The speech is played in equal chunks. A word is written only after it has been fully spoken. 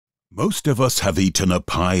Most of us have eaten a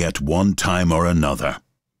pie at one time or another,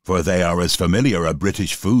 for they are as familiar a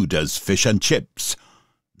British food as fish and chips.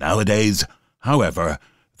 Nowadays, however,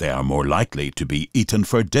 they are more likely to be eaten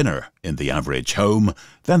for dinner in the average home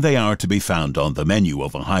than they are to be found on the menu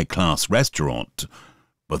of a high-class restaurant.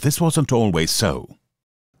 But this wasn't always so.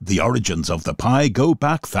 The origins of the pie go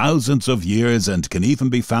back thousands of years and can even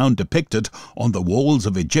be found depicted on the walls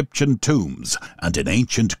of Egyptian tombs and in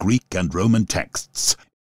ancient Greek and Roman texts.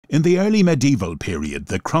 In the early medieval period,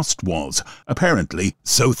 the crust was, apparently,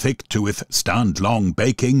 so thick to withstand long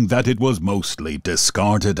baking that it was mostly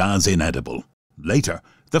discarded as inedible. Later,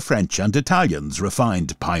 the French and Italians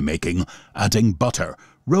refined pie making, adding butter,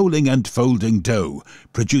 rolling and folding dough,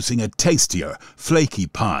 producing a tastier, flaky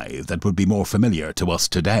pie that would be more familiar to us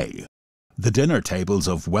today. The dinner tables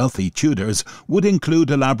of wealthy Tudors would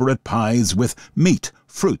include elaborate pies with meat,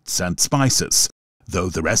 fruits and spices, though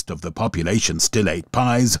the rest of the population still ate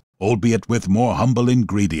pies, albeit with more humble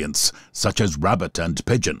ingredients, such as rabbit and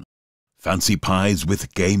pigeon. Fancy pies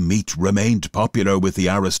with game meat remained popular with the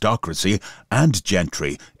aristocracy and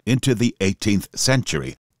gentry into the 18th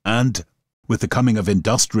century, and, with the coming of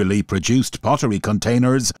industrially produced pottery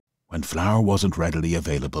containers, when flour wasn't readily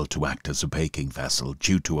available to act as a baking vessel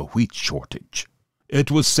due to a wheat shortage,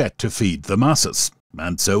 it was set to feed the masses,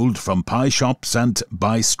 and sold from pie shops and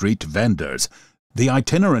by-street vendors. The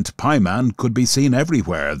itinerant pieman could be seen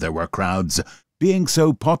everywhere there were crowds, being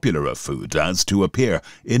so popular a food as to appear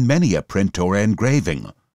in many a print or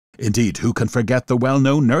engraving. Indeed, who can forget the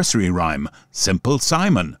well-known nursery rhyme, Simple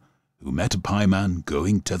Simon, who met a pieman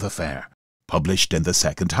going to the fair, published in the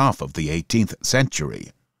second half of the 18th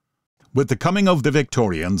century. With the coming of the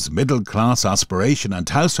Victorians, middle-class aspiration and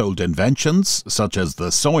household inventions, such as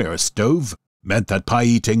the Sawyer stove, meant that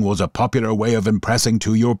pie-eating was a popular way of impressing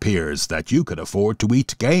to your peers that you could afford to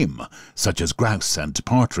eat game, such as grouse and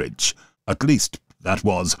partridge. At least, that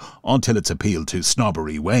was, until its appeal to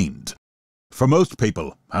snobbery waned. For most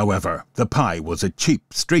people, however, the pie was a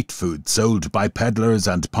cheap street food sold by peddlers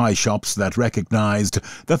and pie shops that recognized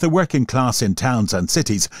that the working class in towns and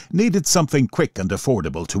cities needed something quick and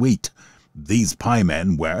affordable to eat. These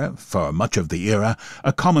piemen were, for much of the era,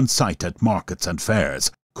 a common sight at markets and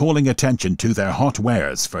fairs, calling attention to their hot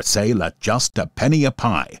wares for sale at just a penny a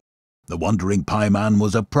pie. The wandering pieman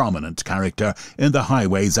was a prominent character in the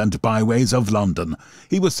highways and byways of London.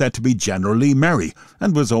 He was said to be generally merry,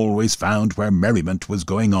 and was always found where merriment was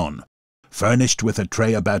going on. Furnished with a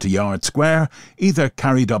tray about a yard square, either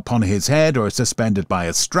carried up on his head or suspended by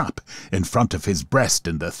a strap in front of his breast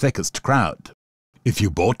in the thickest crowd. If you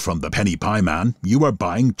bought from the penny pieman, you were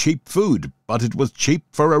buying cheap food, but it was cheap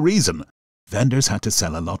for a reason. Vendors had to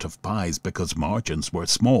sell a lot of pies because margins were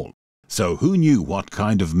small. So who knew what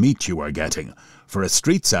kind of meat you were getting? For a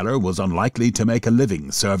street seller was unlikely to make a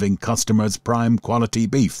living serving customers prime quality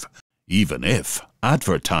beef, even if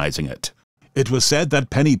advertising it. It was said that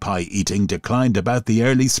penny pie eating declined about the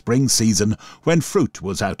early spring season when fruit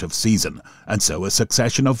was out of season, and so a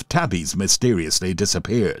succession of tabbies mysteriously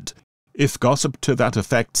disappeared. If gossip to that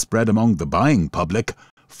effect spread among the buying public,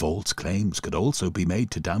 false claims could also be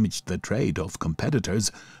made to damage the trade of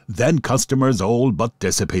competitors. Then customers all but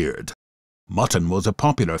disappeared. Mutton was a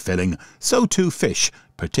popular filling, so too fish,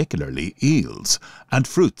 particularly eels, and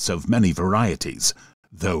fruits of many varieties,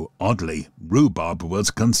 though, oddly, rhubarb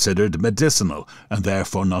was considered medicinal and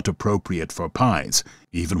therefore not appropriate for pies,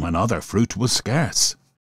 even when other fruit was scarce.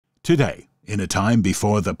 Today, in a time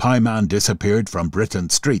before the pieman disappeared from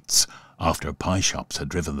Britain's streets, after pie shops had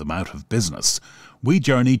driven them out of business, we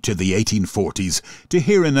journeyed to the 1840s to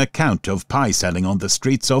hear an account of pie selling on the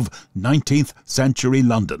streets of 19th century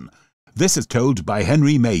London. This is told by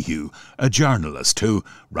Henry Mayhew, a journalist who,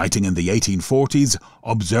 writing in the 1840s,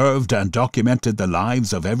 observed and documented the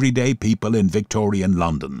lives of everyday people in Victorian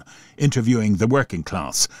London, interviewing the working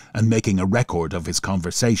class and making a record of his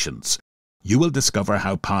conversations. You will discover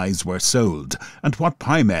how pies were sold and what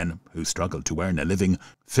piemen, who struggled to earn a living,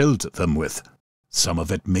 filled them with. Some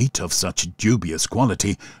of it meat of such dubious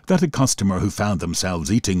quality that a customer who found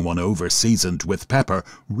themselves eating one over-seasoned with pepper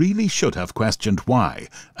really should have questioned why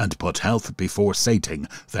and put health before sating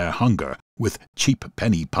their hunger with cheap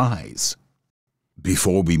penny pies.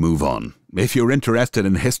 Before we move on, if you're interested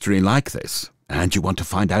in history like this, and you want to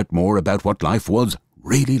find out more about what life was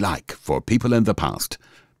really like for people in the past,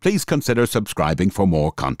 please consider subscribing for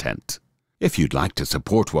more content. If you'd like to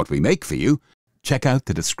support what we make for you, check out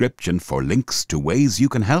the description for links to ways you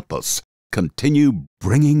can help us continue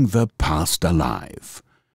bringing the past alive.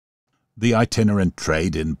 The itinerant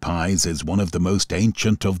trade in pies is one of the most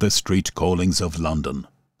ancient of the street callings of London.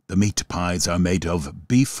 The meat pies are made of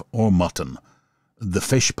beef or mutton. the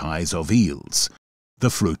fish pies of eels, the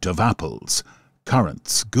fruit of apples,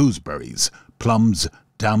 currants, gooseberries, plums,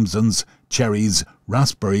 damsons, cherries,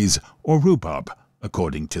 raspberries, or rhubarb,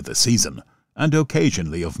 according to the season, and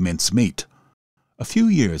occasionally of mincemeat. A few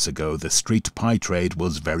years ago the street pie trade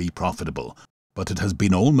was very profitable, but it has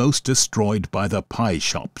been almost destroyed by the pie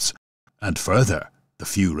shops. And further, the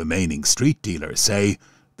few remaining street dealers say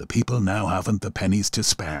the people now haven't the pennies to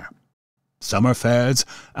spare. Summer fairs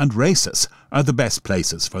and races are the best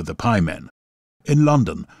places for the piemen. In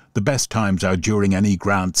London, the best times are during any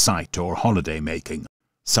grand sight or holiday making,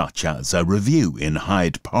 such as a review in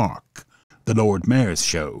Hyde Park, the Lord Mayor's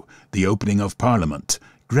show, the opening of Parliament,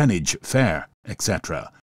 Greenwich Fair,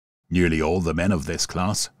 etc. Nearly all the men of this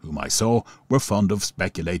class, whom I saw, were fond of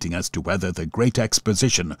speculating as to whether the Great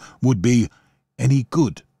Exposition would be any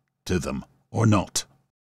good to them or not.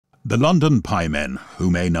 The London piemen,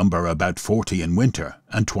 who may number about 40 in winter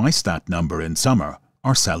and twice that number in summer,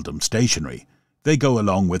 are seldom stationary. They go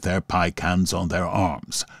along with their pie cans on their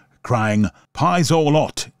arms, crying, "Pies all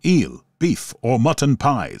 'ot, eel, beef or mutton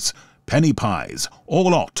pies, penny pies,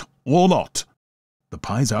 all 'ot, all 'ot." The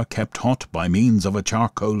pies are kept hot by means of a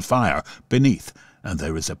charcoal fire beneath, and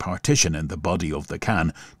there is a partition in the body of the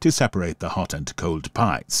can to separate the hot and cold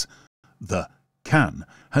pies. The can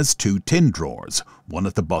has 2 tin drawers, one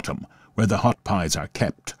at the bottom, where the hot pies are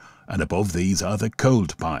kept, and above these are the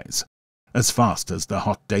cold pies. As fast as the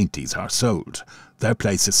hot dainties are sold, their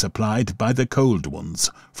place is supplied by the cold ones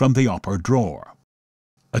from the upper drawer.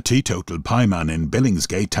 A teetotal pieman in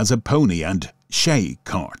Billingsgate has a pony and shay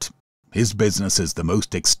cart. His business is the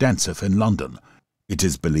most extensive in London. It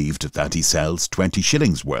is believed that he sells 20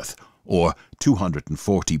 shillings worth, or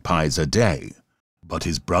 240 pies a day. But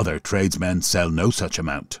his brother tradesmen sell no such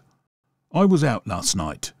amount. "I was out last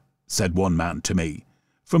night," said one man to me,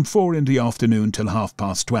 "from 4 in the afternoon till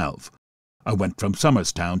 12:30. I went from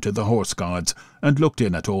Somerstown to the Horse Guards and looked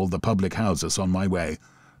in at all the public houses on my way,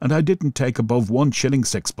 and I didn't take above 1 shilling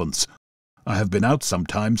 6pence. I have been out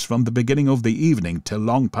sometimes from the beginning of the evening till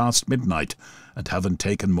long past midnight, and haven't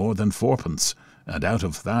taken more than 4pence, and out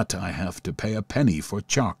of that I have to pay a penny for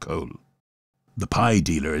charcoal." The pie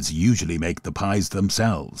dealers usually make the pies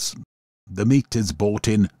themselves. The meat is bought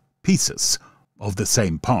in pieces, of the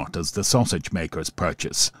same part as the sausage makers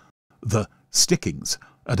purchase. The stickings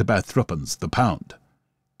at about 3pence the pound.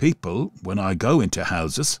 "People, when I go into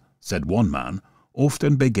houses," said one man,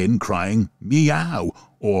 "often begin crying meow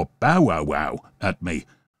or bow wow wow at me.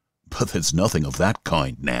 But there's nothing of that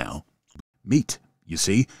kind now. Meat, you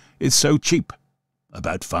see, is so cheap.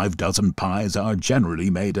 About 5 dozen pies are generally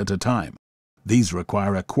made at a time. These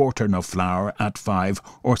require a quartern of flour at 5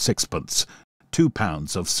 or 6pence, 2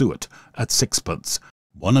 pounds of suet at 6pence,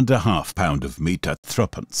 1½ pound of meat at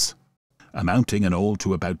 3pence, amounting in all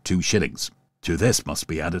to about 2 shillings. To this must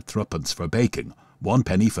be added 3pence for baking, 1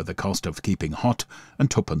 penny for the cost of keeping hot, and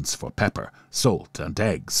 2pence for pepper, salt, and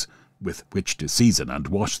eggs, with which to season and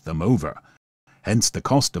wash them over. Hence the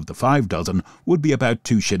cost of the 5 dozen would be about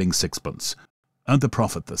 2 shillings 6pence, and the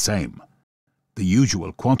profit the same. The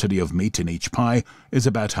usual quantity of meat in each pie is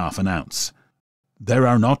about half an ounce. There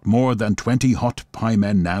are not more than 20 hot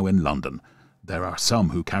piemen now in London. There are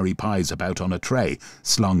some who carry pies about on a tray,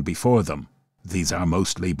 slung before them. These are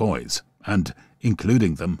mostly boys, and,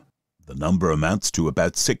 including them, the number amounts to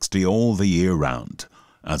about 60 all the year round,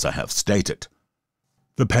 as I have stated.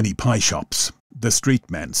 The penny pie shops, the street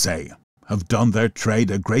men say, have done their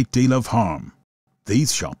trade a great deal of harm.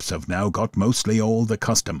 These shops have now got mostly all the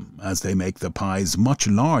custom, as they make the pies much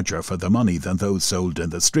larger for the money than those sold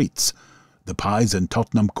in the streets. The pies in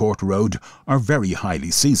Tottenham Court Road are very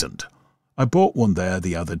highly seasoned. I bought one there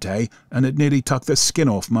the other day, and it nearly took the skin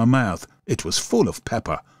off my mouth. It was full of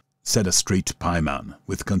pepper, said a street pieman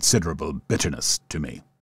with considerable bitterness to me.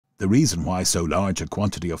 The reason why so large a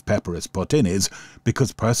quantity of pepper is put in is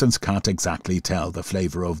because persons can't exactly tell the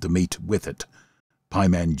flavour of the meat with it.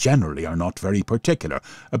 Piemen generally are not very particular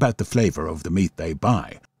about the flavour of the meat they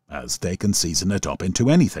buy, as they can season it up into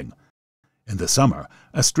anything. In the summer,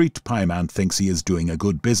 a street pieman thinks he is doing a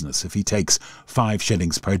good business if he takes 5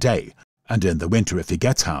 shillings per day, and in the winter if he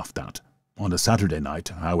gets half that. On a Saturday night,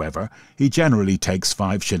 however, he generally takes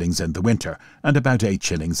 5 shillings in the winter and about 8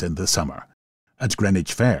 shillings in the summer. At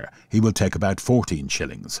Greenwich Fair he will take about 14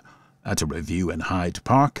 shillings. At a review in Hyde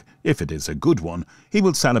Park, if it is a good one, he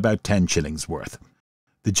will sell about 10 shillings worth.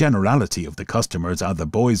 The generality of the customers are the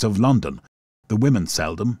boys of London. The women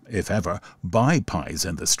seldom, if ever, buy pies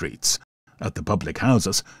in the streets. At the public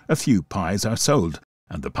houses a few pies are sold,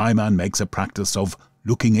 and the pieman makes a practice of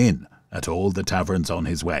looking in at all the taverns on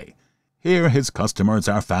his way. Here his customers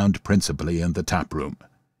are found principally in the tap-room.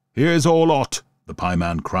 "Here's all 'ot," The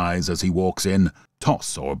pieman cries as he walks in,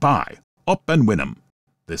 "Toss or buy, up and win 'em."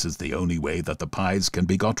 This is the only way that the pies can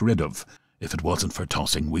be got rid of. If it wasn't for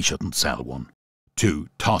tossing, we shouldn't sell one. To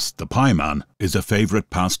toss the pieman is a favourite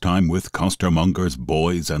pastime with costermongers,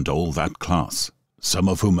 boys, and all that class, some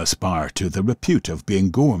of whom aspire to the repute of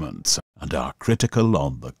being gourmands and are critical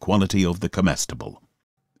on the quality of the comestible.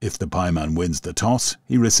 If the pieman wins the toss,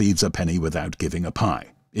 he receives a penny without giving a pie.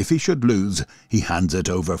 If he should lose, he hands it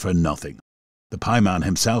over for nothing. The pieman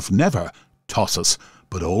himself never tosses,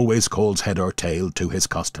 but always calls head or tail to his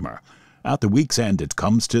customer. At the week's end it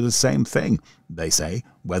comes to the same thing, they say,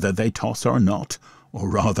 whether they toss or not, or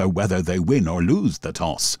rather whether they win or lose the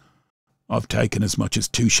toss. I've taken as much as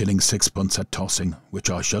 2 shillings 6pence at tossing, which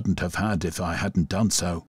I shouldn't have had if I hadn't done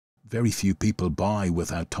so. Very few people buy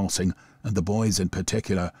without tossing, and the boys in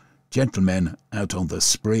particular. Gentlemen out on the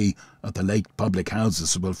spree at the late public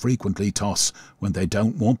houses will frequently toss when they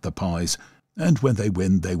don't want the pies, and when they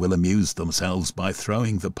win they will amuse themselves by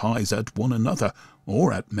throwing the pies at one another,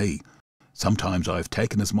 or at me. Sometimes I have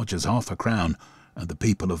taken as much as £0.50, and the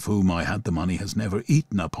people of whom I had the money has never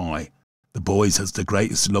eaten a pie. The boys has the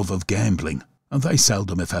greatest love of gambling, and they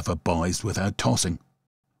seldom if ever buys without tossing.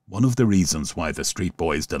 One of the reasons why the street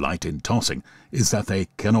boys delight in tossing is that they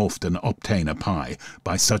can often obtain a pie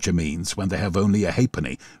by such a means when they have only a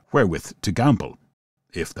halfpenny wherewith to gamble.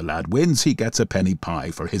 If the lad wins, he gets a penny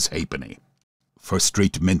pie for his halfpenny. For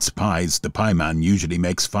street mince pies, the pieman usually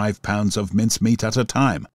makes 5 pounds of mincemeat at a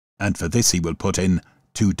time, and for this he will put in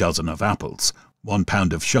 2 dozen of apples, 1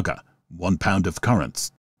 pound of sugar, 1 pound of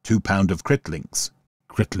currants, 2 pound of critlings,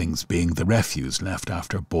 critlings being the refuse left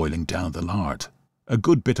after boiling down the lard, a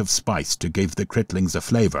good bit of spice to give the critlings a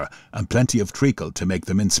flavour, and plenty of treacle to make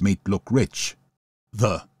the mincemeat look rich.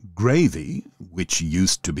 The gravy, which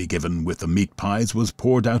used to be given with the meat pies, was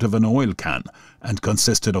poured out of an oil can, and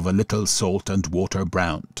consisted of a little salt and water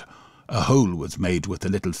browned. A hole was made with a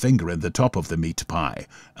little finger in the top of the meat pie,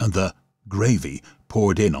 and the gravy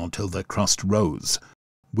poured in until the crust rose.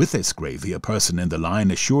 With this gravy a person in the line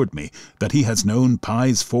assured me that he has known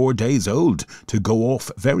pies 4 days old to go off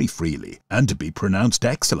very freely, and to be pronounced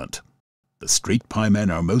excellent. The street piemen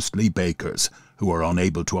are mostly bakers, who are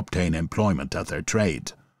unable to obtain employment at their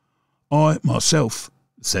trade. "I, myself,"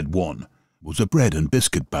 said one, "was a bread and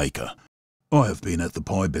biscuit baker. I have been at the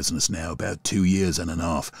pie business now about 2 years and a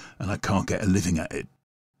half, and I can't get a living at it.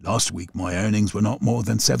 Last week my earnings were not more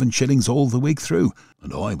than 7 shillings all the week through,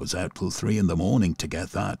 and I was out till 3 in the morning to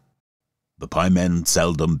get that." The piemen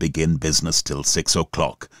seldom begin business till 6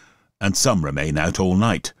 o'clock, and some remain out all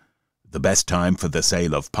night. The best time for the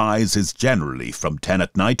sale of pies is generally from 10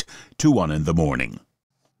 at night to 1 in the morning.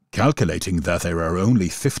 Calculating that there are only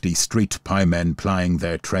 50 street piemen plying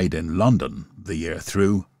their trade in London the year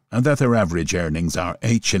through, and that their average earnings are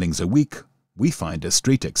 8 shillings a week, we find a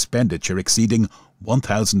street expenditure exceeding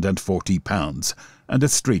 £1,040, and a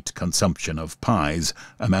street consumption of pies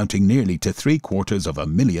amounting nearly to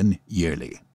 750,000 yearly.